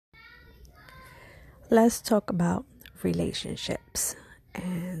Let's talk about relationships.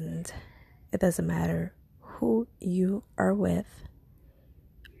 And it doesn't matter who you are with.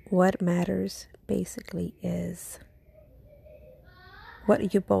 What matters basically is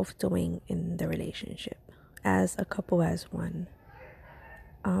what you're both doing in the relationship as a couple, as one.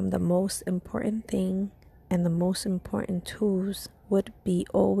 The most important thing and the most important tools would be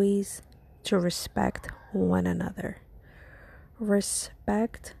always to respect one another.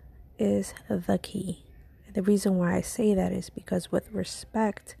 Respect is the key. The reason why I say that is because with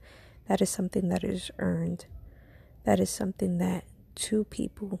respect, that is something that is earned. That is something that two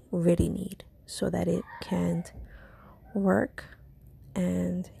people really need so that it can work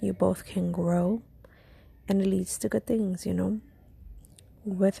and you both can grow and it leads to good things,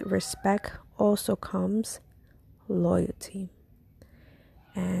 With respect also comes loyalty.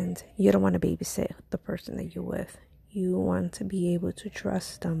 And you don't want to babysit the person that you're with. You want to be able to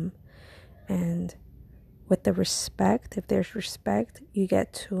trust them. And with the respect, if there's respect, you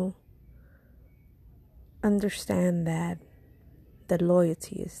get to understand that the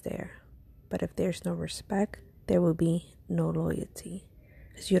loyalty is there. But if there's no respect, there will be no loyalty.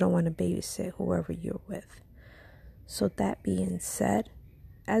 Because you don't want to babysit whoever you're with. So that being said,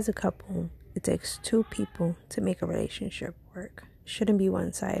 as a couple, it takes two people to make a relationship work. It shouldn't be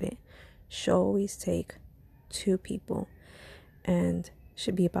one-sided. Should always take two people and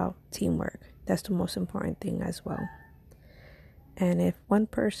should be about teamwork. That's the most important thing as well. And if one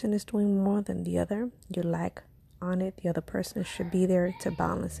person is doing more than the other, you lack on it. The other person should be there to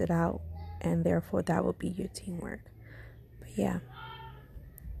balance it out. And therefore, that will be your teamwork. But yeah,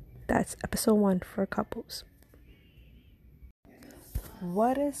 that's episode 1 for couples.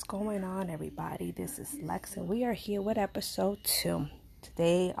 What is going on, everybody? This is Lex, and we are here with episode 2.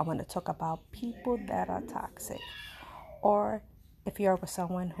 Today, I want to talk about people that are toxic, or if you're with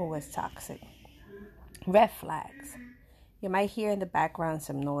someone who is toxic. Red flags. You might hear in the background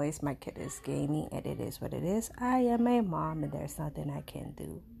some noise. My kid is gaming, and it is what it is. I am a mom, and there's nothing I can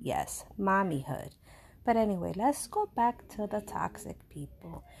do. Yes, mommyhood. But anyway, let's go back to the toxic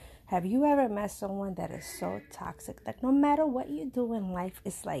people. Have you ever met someone that is so toxic that no matter what you do in life,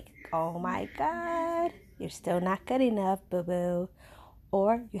 it's like, oh my God, you're still not good enough, boo-boo.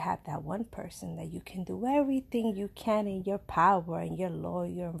 Or you have that one person that you can do everything you can in your power and you're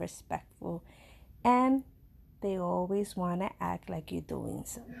loyal and respectful. And they always want to act like you're doing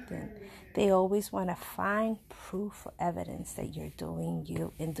something. They always want to find proof or evidence that you're doing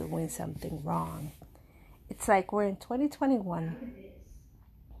something wrong. It's like we're in 2021.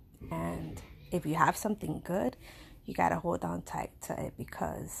 And if you have something good, you got to hold on tight to it,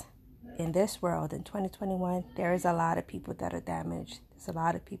 because in this world, in 2021, there is a lot of people that are damaged. There's a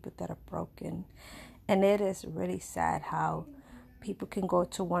lot of people that are broken. And it is really sad how people can go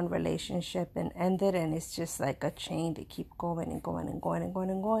to one relationship and end it, and it's just like a chain. They keep going and going and going and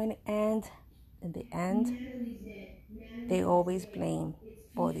going and going. And in the end, they always blame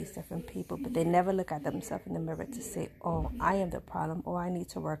all these different people, but they never look at themselves in the mirror to say, oh, I am the problem, or I need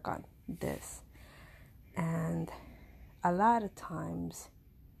to work on this. And a lot of times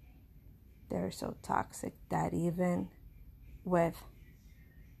they're so toxic that even with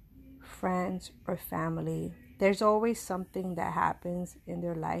friends or family, there's always something that happens in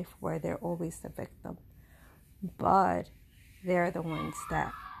their life where they're always the victim, but they're the ones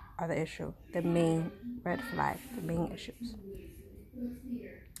that are the issue, the main red flag, the main issues.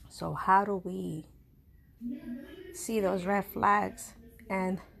 So how do we see those red flags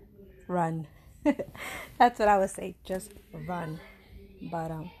and run? That's what I would say, just run.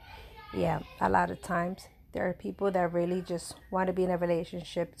 But yeah, a lot of times there are people that really just want to be in a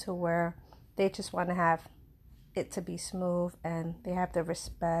relationship to where they just want to have it to be smooth, and they have the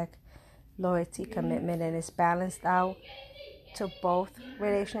respect, loyalty, commitment, and it's balanced out to both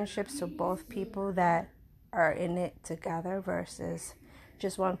relationships, to both people that are in it together versus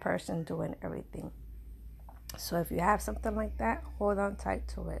just one person doing everything. So if you have something like that, hold on tight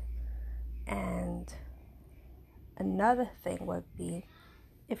to it. And another thing would be,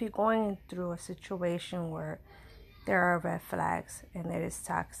 if you're going through a situation where there are red flags and it is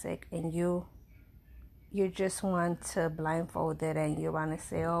toxic, and you just want to blindfold it, and you want to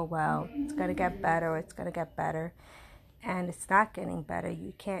say, oh, well, it's going to get better, and it's not getting better.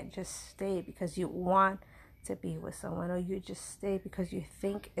 You can't just stay because you want to be with someone, or you just stay because you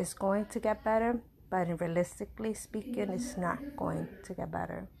think it's going to get better, but realistically speaking, it's not going to get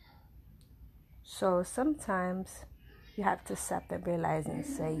better. So sometimes you have to accept and realize and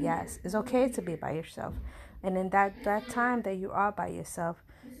say, yes, it's okay to be by yourself. And in that time that you are by yourself,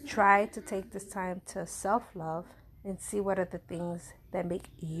 try to take this time to self-love and see what are the things that make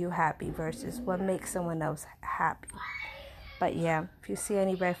you happy versus what makes someone else happy. But yeah, if you see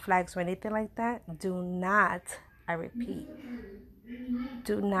any red flags or anything like that, do not, I repeat,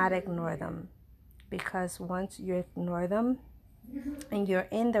 do not ignore them. Because once you ignore them and you're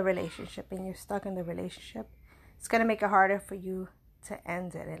in the relationship and you're stuck in the relationship, it's going to make it harder for you to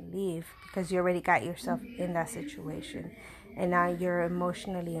end it and leave, because you already got yourself in that situation and now you're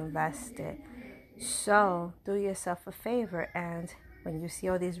emotionally invested. So do yourself a favor, and when you see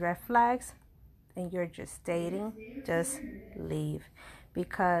all these red flags and you're just dating, just leave.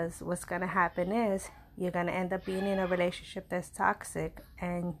 Because what's going to happen is you're going to end up being in a relationship that's toxic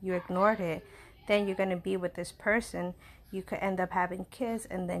and you ignored it. Then you're going to be with this person. You could end up having kids,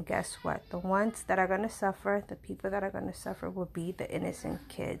 and then guess what? The ones that are going to suffer, the people that are going to suffer will be the innocent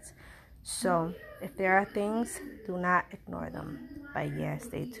kids. So if there are things, do not ignore them. But yeah,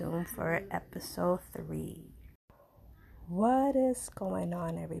 stay tuned for episode 3. What is going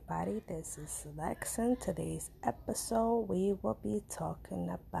on, everybody? This is Lex. In today's episode, we will be talking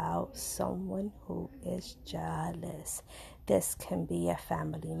about someone who is jealous. This can be a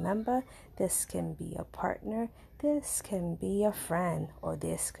family member, this can be a partner, this can be a friend, or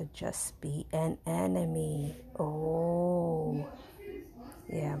this could just be an enemy. Oh,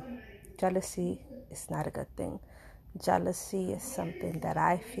 yeah. Jealousy is not a good thing. Jealousy is something that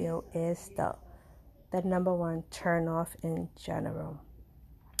I feel is the number one turn off in general.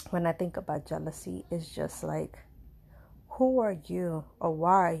 When I think about jealousy, it's just like, who are you, or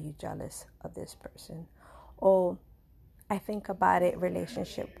why are you jealous of this person? Or I think about it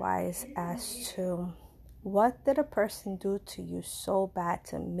relationship wise as to, what did a person do to you so bad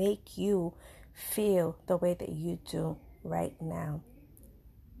to make you feel the way that you do right now?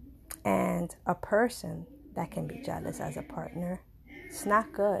 And a person that can be jealous as a partner, it's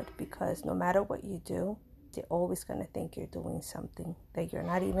not good, because no matter what you do, they're always going to think you're doing something that you're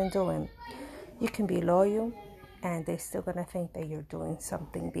not even doing. You can be loyal and they're still going to think that you're doing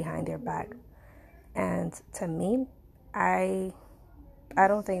something behind their back. And to me, I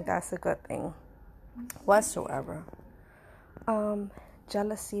don't think that's a good thing whatsoever.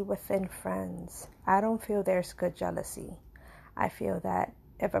 Jealousy within friends. I don't feel there's good jealousy. I feel that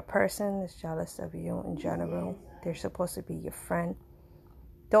if a person is jealous of you in general, they're supposed to be your friend.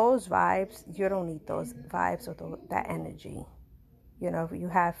 Those vibes, you don't need those vibes or that energy. You know, if you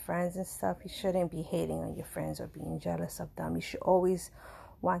have friends and stuff, you shouldn't be hating on your friends or being jealous of them. You should always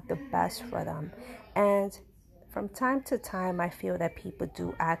want the best for them. And from time to time, I feel that people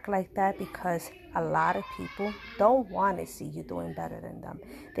do act like that because a lot of people don't want to see you doing better than them.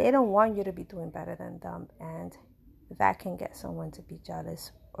 They don't want you to be doing better than them. And that can get someone to be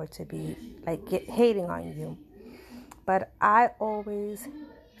jealous or to be hating on you. But I always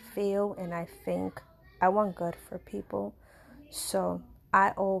feel and I think I want good for people. So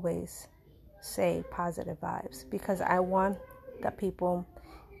I always say positive vibes, because I want the people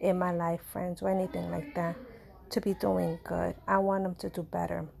in my life, friends or anything like that, to be doing good. I want them to do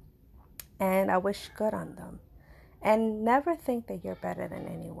better. And I wish good on them. And never think that you're better than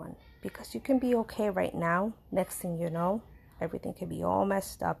anyone, because you can be okay right now. Next thing you know, everything can be all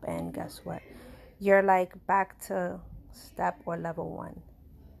messed up, and guess what? You're back to step or level 1.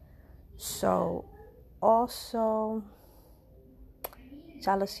 So also,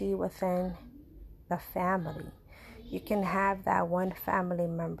 jealousy within the family. You can have that one family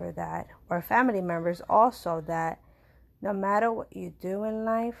member or family members also, that no matter what you do in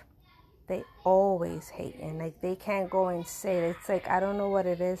life, they always hating. They can't go and say it. It's I don't know what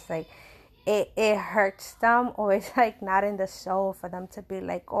it is. It hurts them, or it's not in the soul for them to be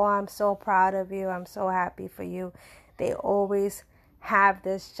oh, I'm so proud of you, I'm so happy for you. They always have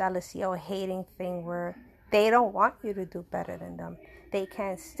this jealousy or hating thing where they don't want you to do better than them. They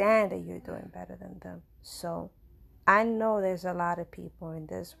can't stand that you're doing better than them. So I know there's a lot of people in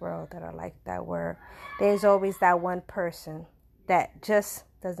this world that are like that, where there's always that one person that just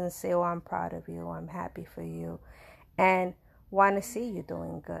doesn't say, oh, I'm proud of you, I'm happy for you, and want to see you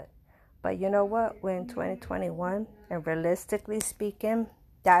doing good. But you know what? We're in 2021, and realistically speaking,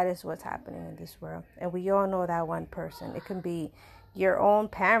 that is what's happening in this world. And we all know that one person. It can be your own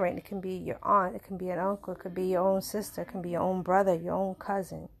parent, it can be your aunt, it can be an uncle, it could be your own sister, it can be your own brother, your own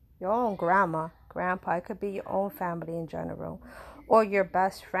cousin, your own grandma, grandpa. It could be your own family in general, or your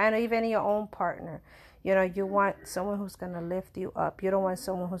best friend, or even your own partner. You know, you want someone who's going to lift you up. You don't want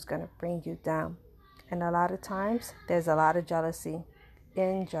someone who's going to bring you down. And a lot of times, there's a lot of jealousy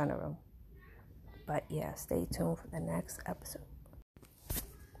in general. But yeah, stay tuned for the next episode.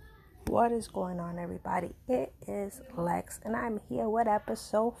 What is going on, everybody? It is Lex, and I'm here with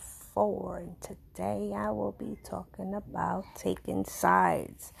episode 4. And today I will be talking about taking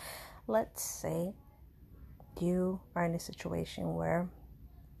sides. Let's say you are in a situation where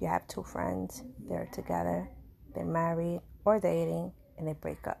you have two friends, they're together, they're married or dating, and they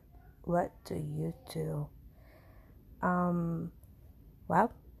break up. What do you do?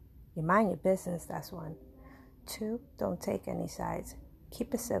 Well, you mind your business, that's one. 2, don't take any sides.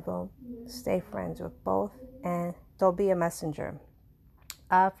 Keep it civil, stay friends with both, and don't be a messenger.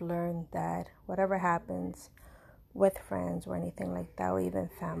 I've learned that whatever happens with friends or anything like that, or even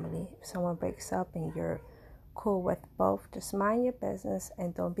family, if someone breaks up and you're cool with both, just mind your business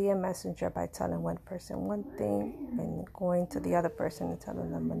and don't be a messenger by telling one person one thing and going to the other person and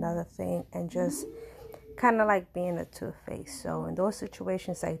telling them another thing, and just kind of like being a two-faced. So in those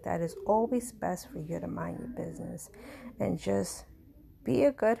situations like that, it's always best for you to mind your business and just be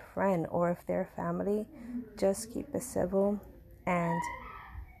a good friend. Or if they're family, just keep it civil and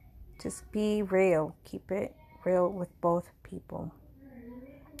just be real. Keep it real with both people.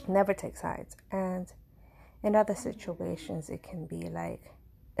 Never take sides. And in other situations, it can be like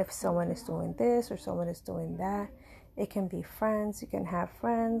if someone is doing this or someone is doing that, it can be friends. You can have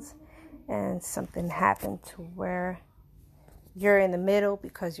friends and something happened to where you're in the middle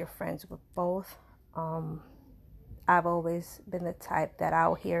because you're friends with both. I've always been the type that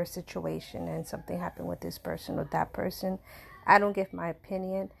I'll hear a situation and something happened with this person or that person. I don't give my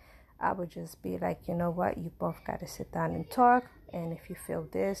opinion. I would just be like, you know what? You both got to sit down and talk. And if you feel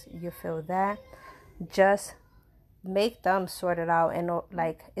this, you feel that, just make them sort it out. And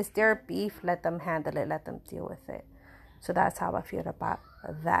like, it's their beef. Let them handle it. Let them deal with it. So that's how I feel about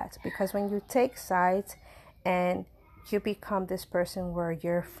that. Because when you take sides and you become this person where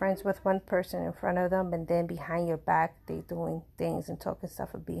you're friends with one person in front of them, and then behind your back they doing things and talking stuff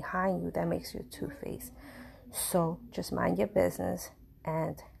behind you, that makes you two-faced. So just mind your business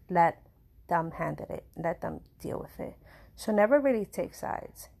and let them handle it. Let them deal with it. So never really take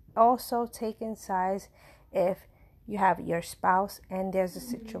sides. Also, taking sides if you have your spouse and there's a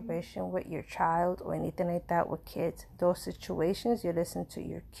situation with your child or anything like that with kids. Those situations, you listen to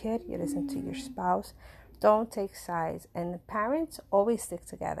your kid, you listen to your spouse. Don't take sides. And parents always stick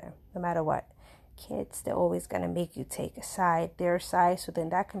together no matter what. Kids, they're always going to make you take a side, their side. So then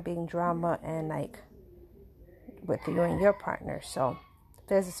that can bring drama and like with you and your partner. So if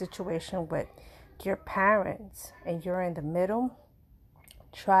there's a situation with your parents and you're in the middle,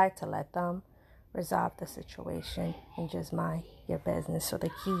 try to let them resolve the situation and just mind your business. So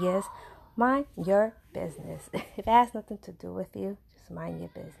the key is mind your business. If it has nothing to do with you, just mind your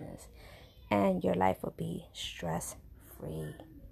business and your life will be stress free.